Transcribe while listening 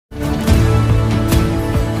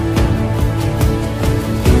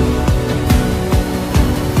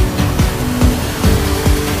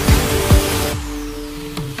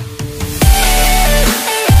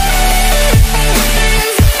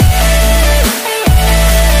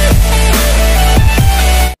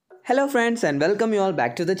Hello friends and welcome you all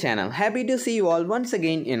back to the channel. Happy to see you all once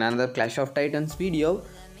again in another Clash of Titans video.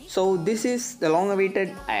 So this is the long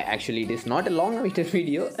awaited, actually it is not a long awaited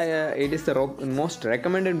video, it is the most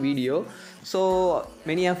recommended video. So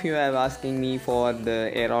many of you have asking me for the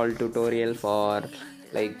Err'ol tutorial for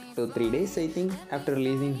like 2-3 days I think after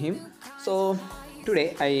releasing him. So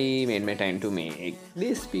today I made my time to make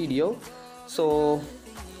this video. So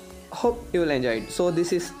hope you will enjoy it. So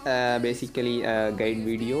this is basically a guide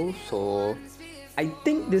video, so I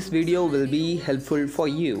think this video will be helpful for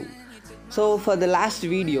you. So for the last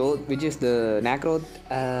video, which is the Nacroth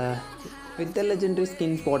with the legendary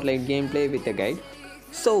skin spotlight gameplay with a guide,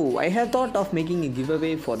 so I have thought of making a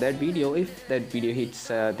giveaway for that video if that video hits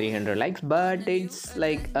 300 likes, but it's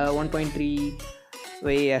like 1.3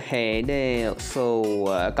 way ahead.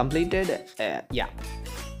 Completed, yeah,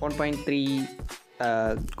 1.3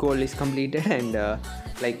 goal is completed, and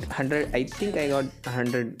like 100, I think I got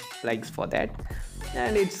 100 likes for that,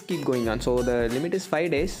 and it's keep going on. So the limit is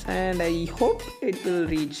 5 days and I hope it will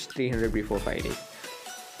reach 300 before 5 days.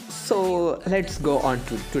 So let's go on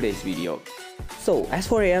to today's video. So as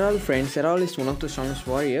for Err'ol, friends, Err'ol is one of the strongest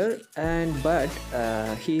warrior, but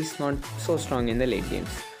he's not so strong in the late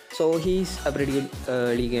games. So he's a pretty good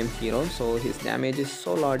early game hero, so his damage is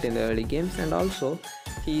so lot in the early games, and also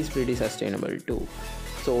he is pretty sustainable too.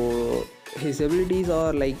 So his abilities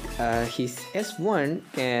are like his S1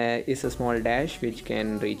 is a small dash which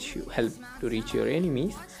can help to reach your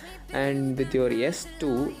enemies, and with your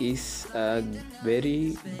S2 is a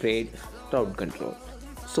very great crowd control.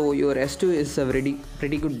 So your S2 is a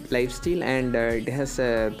pretty good lifesteal, and it has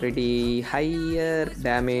a pretty higher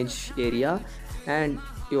damage area, and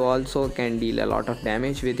you also can deal a lot of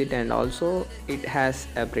damage with it, and also it has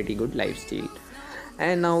a pretty good lifesteal.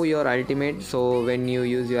 And now your ultimate, so when you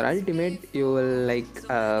use your ultimate, you will like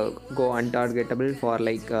go untargetable for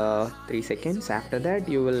like 3 seconds. After that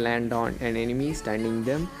you will land on an enemy, stunning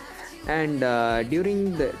them, and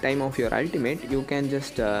during the time of your ultimate you can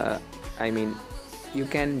just you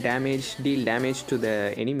can deal damage to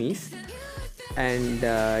the enemies, and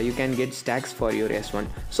you can get stacks for your S1.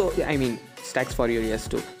 So stacks for your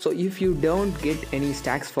S2. So if you don't get any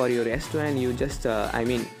stacks for your S2 and you just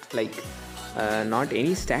not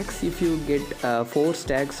any stacks, if you get 4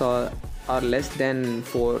 stacks or less than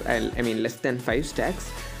 5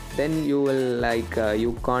 stacks, then you will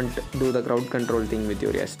you can't do the crowd control thing with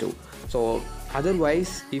your S2. So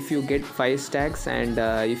otherwise, if you get 5 stacks and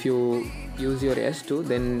if you use your S2,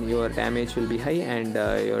 then your damage will be high, and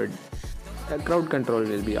your crowd control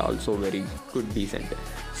will be also very good, decent.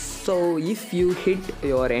 So if you hit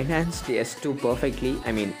your enhanced S2 perfectly,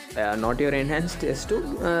 not your enhanced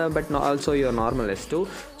S2 but also your normal S2,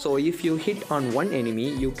 so if you hit on one enemy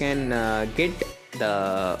you can get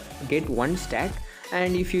 1 stack,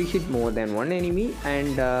 and if you hit more than one enemy,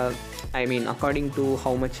 and according to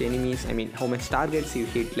how much enemies, how much targets you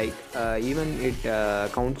hit, even it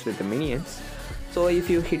counts with the minions. So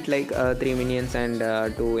if you hit like 3 minions and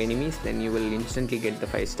 2 enemies, then you will instantly get the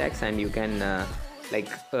 5 stacks, and you can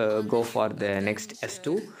go for the next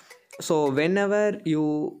S2. So whenever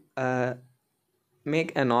you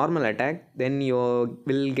make a normal attack, then you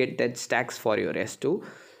will get that stacks for your S2.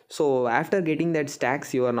 So after getting that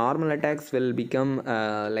stacks, your normal attacks will become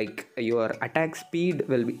your attack speed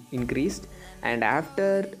will be increased, and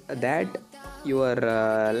after that your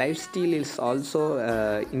lifesteal is also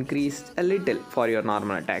increased a little for your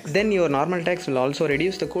normal attacks. Then your normal attacks will also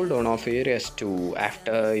reduce the cooldown of your S2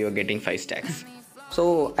 after you're getting 5 stacks.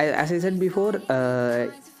 So as I said before,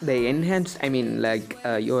 the enhanced,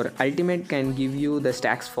 your ultimate can give you the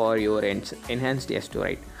stacks for your enhanced S2,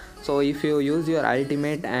 right? So if you use your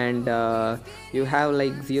ultimate and you have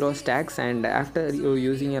like 0 stacks, and after you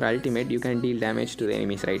using your ultimate you can deal damage to the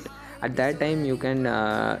enemies, right? At that time you can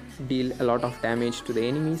deal a lot of damage to the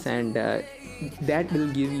enemies, and that will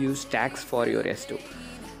give you stacks for your S2.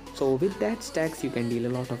 So with that stacks you can deal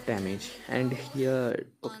a lot of damage. And here,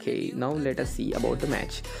 okay, now let us see about the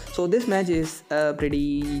match. So this match is a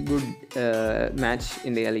pretty good match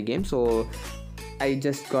in the early game. So I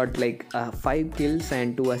just got like 5 kills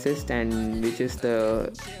and 2 assists, and which is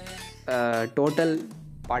the total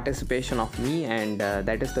participation of me, and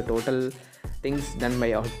that is the total things done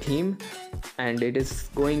by our team, and it is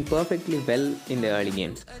going perfectly well in the early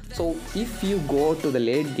games. So if you go to the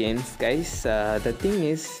late games, guys, the thing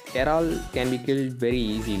is Err'ol can be killed very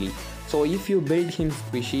easily. So if you build him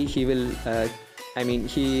squishy, he will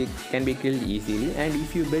he can be killed easily, and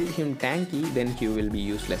if you build him tanky, then he will be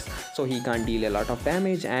useless. So he can't deal a lot of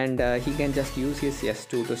damage, and he can just use his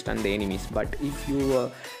S2 to stun the enemies. But if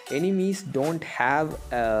your enemies don't have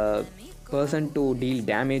person to deal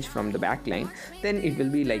damage from the backline, then it will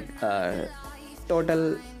be like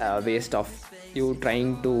total waste of you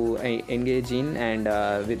trying to engage in and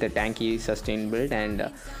with a tanky sustain build and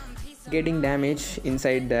getting damage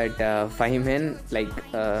inside that 5 men. Like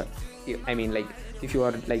I mean, like if you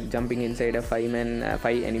are like jumping inside a 5 men,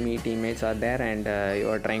 5 enemy teammates are there, and you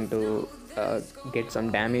are trying to get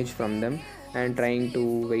some damage from them and trying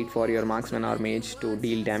to wait for your marksman or mage to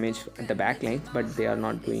deal damage at the back lines, but they are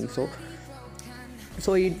not doing so.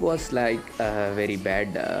 So it was like a very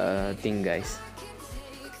bad thing, guys.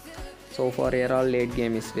 So for Err'ol, late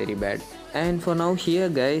game is very bad. And for now here,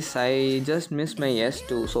 guys, I just missed my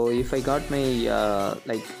S2. So if I got my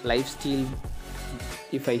like life steal,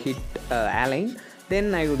 if I hit Align,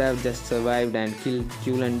 then I would have just survived and killed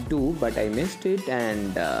Julian too, but I missed it,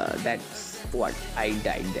 and that's what I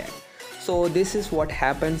died there. So this is what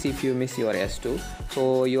happens if you miss your S2.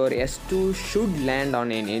 So your S2 should land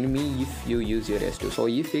on an enemy if you use your S2. So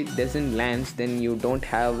if it doesn't land, then you don't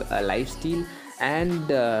have a life steal and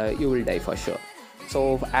you will die for sure.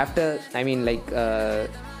 So after, I mean, like I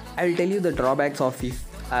will tell you the drawbacks of if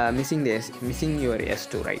missing your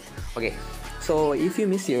S2, right? Okay. So if you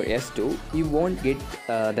miss your S2, you won't get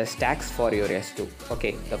the stacks for your S2.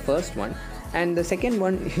 Okay, the first one. And the second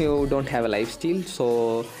one, you don't have a life steal,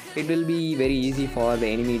 so it will be very easy for the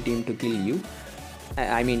enemy team to kill you.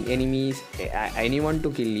 I mean anyone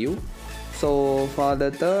to kill you. So for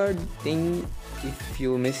the third thing, if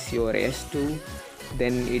you miss your S2,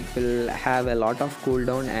 then it will have a lot of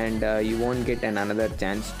cooldown, and you won't get another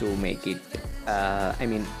chance to make it.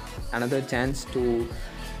 Another chance to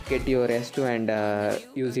get your S2 and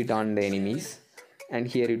use it on the enemies. And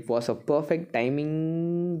here it was a perfect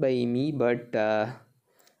timing by me, but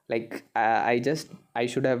I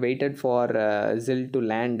should have waited for Zil to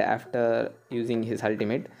land after using his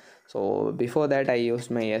ultimate. So before that I used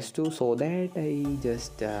my S2, so that I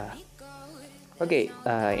just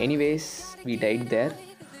anyways, we died there.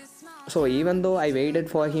 So even though I waited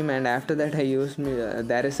for him and after that I used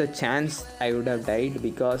there is a chance I would have died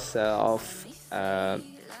because of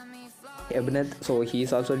Ebnath. So he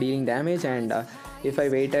is also dealing damage, and if I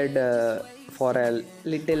waited for a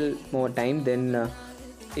little more time, then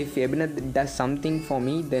if Ebnath does something for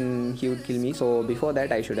me, then he would kill me. So before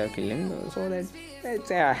that I should have killed him. So that's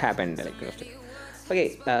happened like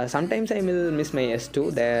okay. Sometimes I will miss my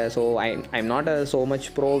S2 there, so I'm not so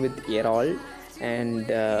much pro with Err'ol, and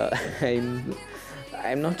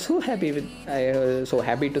I'm not so happy with so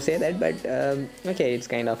happy to say that, but okay, it's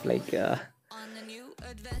kind of like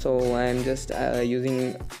so I'm just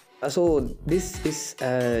using so this is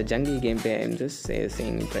jungle gameplay. I'm just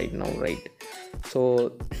saying it right now, right?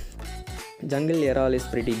 So jungle Err'ol is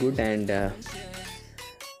pretty good, and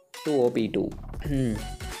 2 OP too.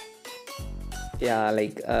 Yeah,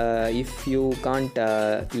 like if you can't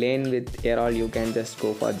lane with Err'ol, you can just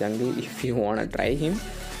go for jungle if you wanna try him.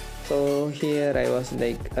 So here I was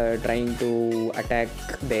like trying to attack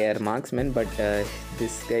their marksman, but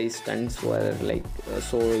this guy's stunts were like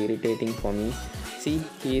so irritating for me. See,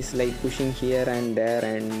 he is like pushing here and there,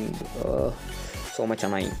 and so much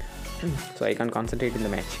annoying. So I can't concentrate in the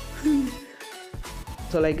match.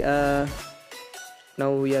 So like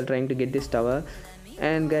now we are trying to get this tower.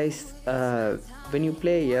 And guys, when you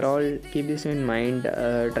play Err'ol, keep this in mind.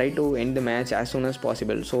 Try to end the match as soon as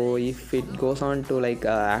possible. So if it goes on to like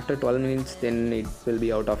after 12 minutes, then it will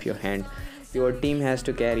be out of your hand. Your team has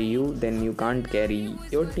to carry you, then you can't carry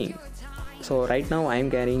your team. So right now I'm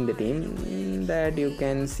carrying the team, that you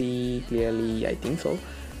can see clearly, I think so.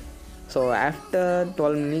 So after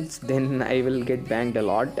 12 minutes, then I will get banged a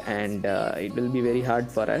lot, and it will be very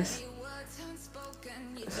hard for us.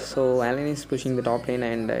 So Alan is pushing the top lane,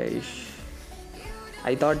 and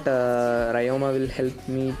I thought Ryoma will help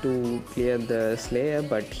me to clear the Slayer,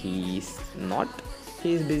 but he's not.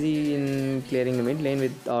 He's busy in clearing the mid lane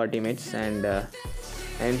with our teammates, and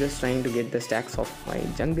I'm just trying to get the stacks of my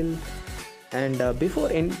jungle. And before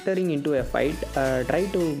entering into a fight, try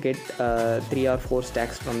to get 3 or 4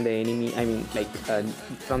 stacks from the enemy, I mean like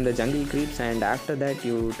from the jungle creeps, and after that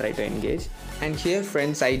you try to engage. And here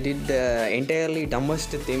friends, I did the entirely dumbest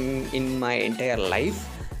thing in my entire life,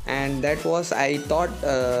 and that was I thought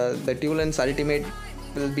the Tulan's ultimate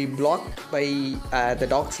will be blocked by the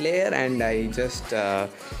Dog Slayer, and I just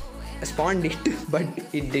spawned it, but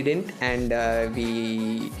it didn't, and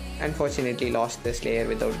we unfortunately lost the Slayer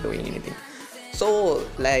without doing anything. So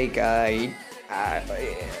like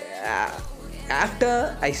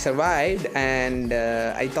after I survived, and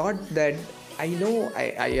I thought that I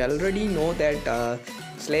already know that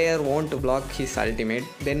Slayer won't block his ultimate,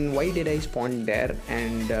 then why did I spawn there?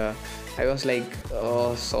 And I was like,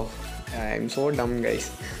 oh, so I'm so dumb,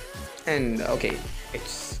 guys. And okay,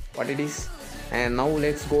 it's what it is. And now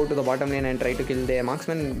let's go to the bottom lane and try to kill the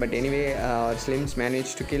marksman. But anyway, Slims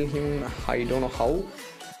managed to kill him. I don't know how.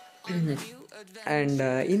 And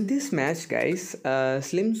in this match, guys,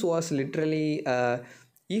 Slims was literally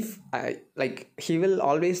if like he will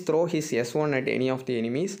always throw his S1 at any of the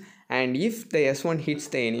enemies, and if the S1 hits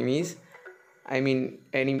the enemies, I mean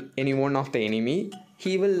any one of the enemy,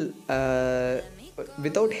 he will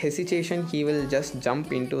without hesitation he will just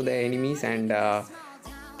jump into the enemies and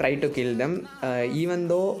try to kill them, even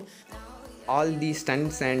though all these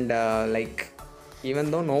stunts and like even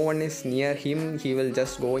though no one is near him, he will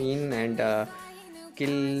just go in and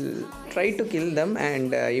try to kill them,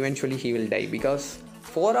 and eventually he will die because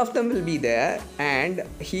four of them will be there and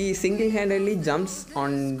he single-handedly jumps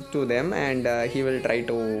onto them and he will try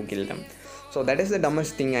to kill them. So that is the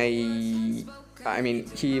dumbest thing I mean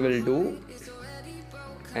he will do.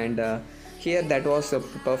 And here that was a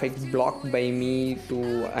perfect block by me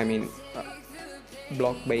to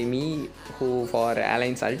blocked by me who for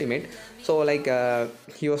Align's ultimate. So like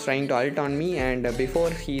he was trying to ult on me, and before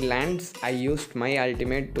he lands I used my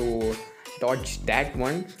ultimate to dodge that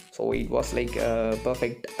one. So it was like a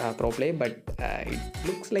perfect pro play, but it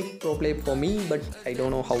looks like pro play for me, but I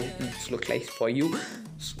don't know how it looks like for you.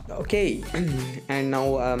 Okay. And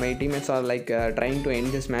now my teammates are like trying to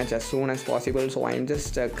end this match as soon as possible, so I'm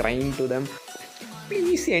just crying to them,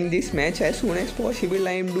 please end this match as soon as possible.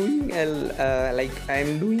 I am doing like I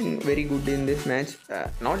am doing very good in this match,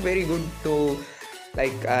 not very good to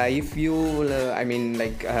like if you I mean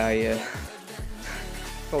like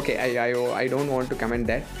okay, I don't want to comment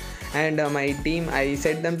that. And my team, I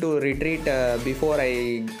said them to retreat before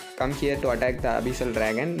I come here to attack the abyssal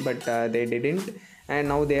dragon, but they didn't, and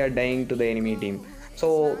now they are dying to the enemy team.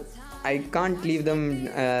 So I can't leave them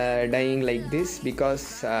dying like this,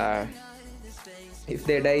 because if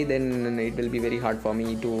they die then it will be very hard for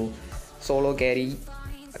me to solo carry.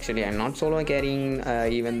 Actually I'm not solo carrying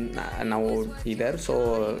even now either.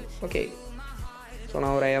 So okay, so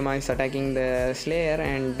now Rayama is attacking the Slayer,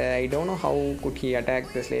 and I don't know how could he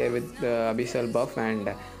attack the Slayer with the abyssal buff, and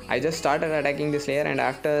I just started attacking the Slayer, and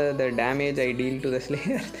after the damage I deal to the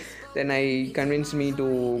Slayer then I convinced me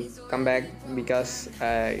to come back, because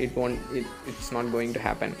it's not going to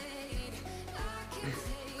happen.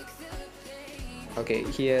 Okay,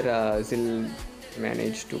 here Zil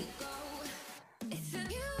managed to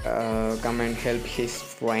come and help his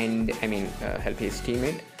friend, help his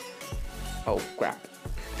teammate. Oh crap,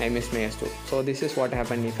 I missed my S2. So this is what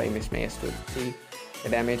happened if I missed my S2. See the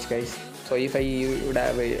damage, guys. So if I would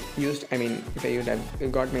have used, if I would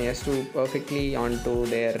have got my S2 perfectly onto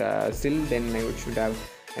their Zil, then I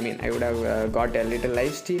would have got a little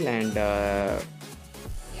lifesteal and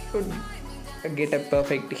would get a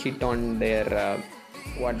perfect hit on their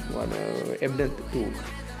Ebdet 2.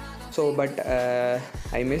 So but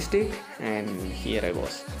I missed it, and here I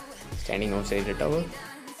was standing outside the tower.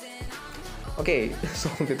 Okay, so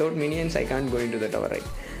without minions I can't go into the tower, right?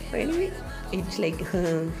 So anyway, it's like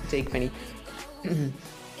funny.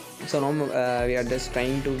 So now we are just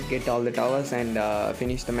trying to get all the towers and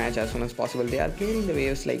finish the match as soon as possible. They are clearing the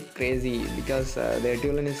waves like crazy, because their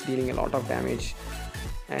Tulen is dealing a lot of damage,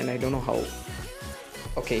 and I don't know how.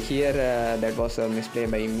 Okay, here that was a misplay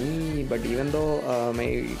by me, but even though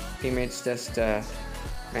my teammates just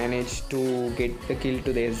managed to get the kill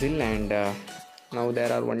to their Zil, and now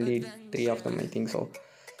there are only 3 of them, I think so.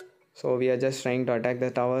 So we are just trying to attack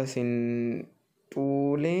the towers in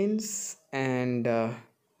 2 lanes, and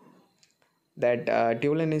that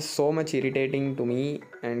Tulen is so much irritating to me,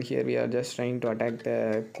 and here we are just trying to attack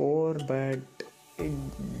the core, but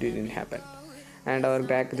it didn't happen. And our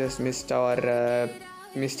back just missed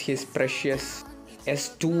his precious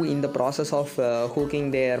S2 in the process of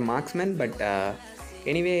hooking their marksman, but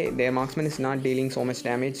anyway, their marksman is not dealing so much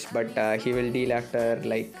damage, but he will deal after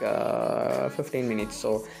like 15 minutes.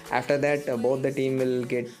 So after that both the team will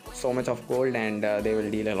get so much of gold, and they will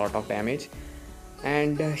deal a lot of damage.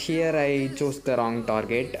 And here I chose the wrong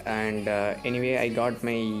target, and anyway I got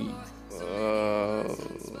my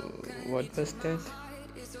what was that?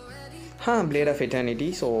 Blade of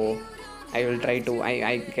Eternity. So I will try to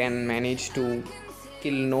I can manage to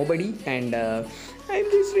kill nobody, and I'm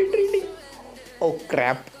just retreating. Oh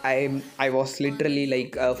crap, I was literally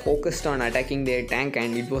like focused on attacking their tank,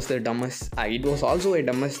 and it was the dumbest, it was also a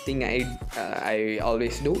dumbest thing I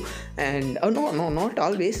always do. And no, not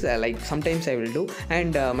always, like sometimes I will do.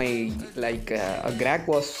 And my Greg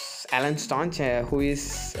was Alan Staunch, who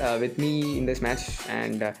is with me in this match,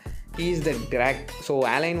 and He's the drag. So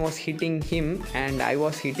Align was hitting him and I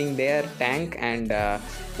was hitting their tank, and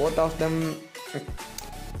both of them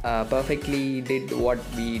perfectly did what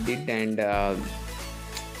we did, and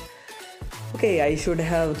okay, I should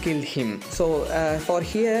have killed him. So for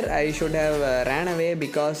here I should have ran away,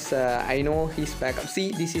 because I know his backup.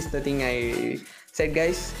 See, this is the thing I said,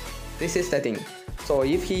 guys. This is the thing. So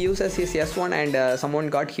if he uses his S1 and someone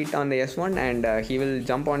got hit on the S1, and he will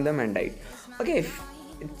jump on them and die. Okay,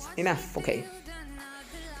 it's enough. Okay,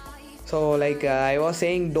 so like I was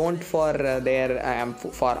saying, don't for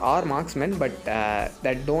for our marksman, but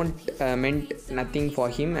that don't meant nothing for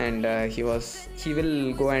him, and he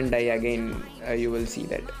will go and die again. You will see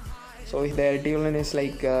that. So the Tulan is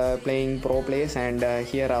like playing pro plays, and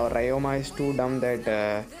here our Ryoma is too dumb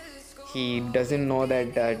that he doesn't know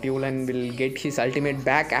that Tulan will get his ultimate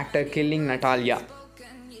back after killing Natalia.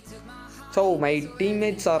 So my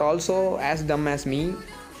teammates are also as dumb as me,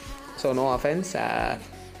 so no offense.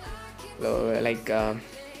 Like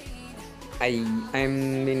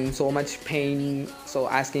I'm in so much pain, so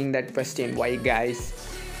asking that question, why, guys?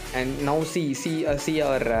 And now see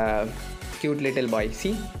our cute little boy.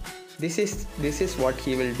 See, this is what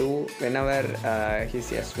he will do whenever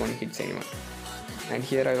his S1 hits anyone. And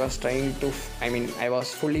here I was trying to, I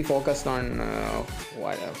was fully focused on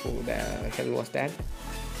who the hell was that?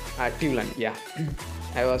 Tulan, yeah.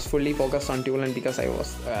 I was fully focused on Tulan because I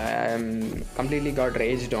was completely got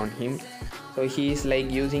raged on him. So he's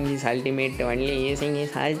like using his ultimate, only using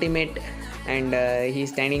his ultimate, and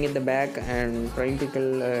he's standing at the back and trying to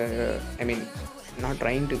kill, not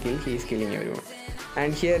trying to kill, he's killing everyone.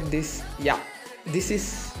 And here this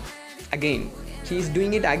is again, he's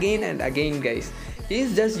doing it again and again, guys.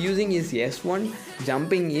 He's just using his S1,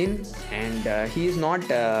 jumping in, and he is not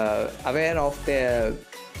aware of the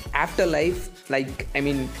afterlife, like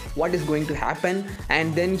what is going to happen,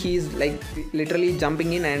 and then he's like literally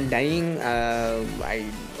jumping in and dying.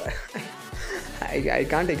 I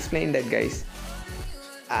can't explain that, guys.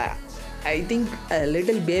 I think a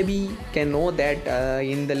little baby can know that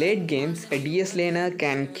in the late games a DS laner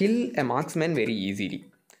can kill a marksman very easily.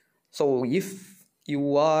 So if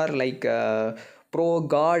you are like a pro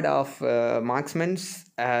god of marksmen,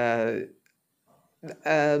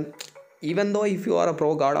 even though if you are a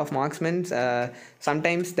pro god of marksmen,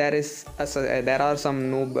 sometimes there are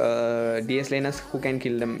some noob DS laners who can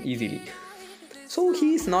kill them easily. So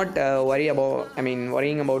he's not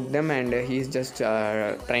worrying about them, and he's just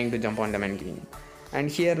trying to jump on them and killing them. And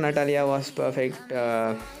here Natalia was perfect.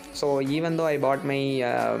 So even though I bought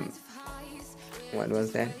my what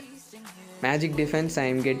was that? Magic defense, I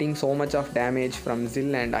am getting so much of damage from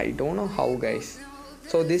Zill, and I don't know how, guys.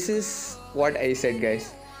 So this is what I said,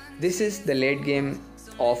 guys. This is the late game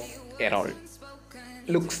of Err'ol.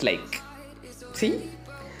 Looks like. See?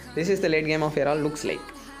 This is the late game of Err'ol, looks like.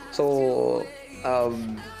 So,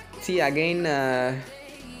 see again,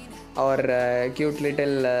 our cute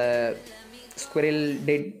little squirrel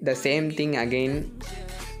did the same thing again.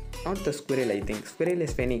 Not the squirrel, I think. Squirrel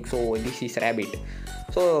is Phoenix, so this is rabbit.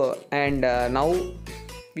 So, and now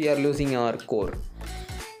we are losing our core.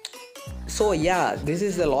 So yeah, this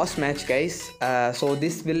is the last match, guys. So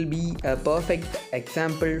this will be a perfect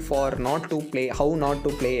example for how not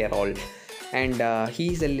to play Err'ol. And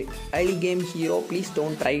he's a early game hero. Please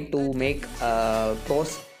don't try to make pro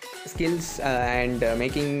skills and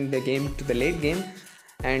making the game to the late game.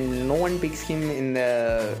 And no one picks him in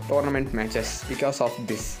the tournament matches because of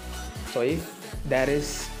this. So if there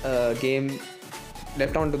is a game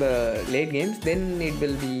left on to the late games, then it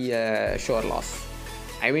will be a sure loss.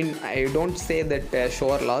 I don't say that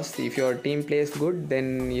sure loss. If your team plays good,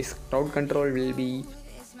 then his crowd control will be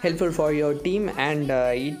helpful for your team, and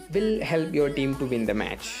it will help your team to win the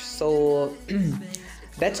match. So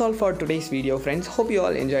that's all for today's video, friends. Hope you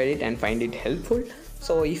all enjoyed it and find it helpful.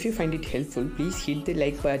 So if you find it helpful, please hit the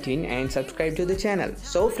like button and subscribe to the channel.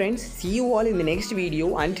 So friends, see you all in the next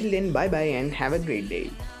video. Until then, bye bye and have a great day.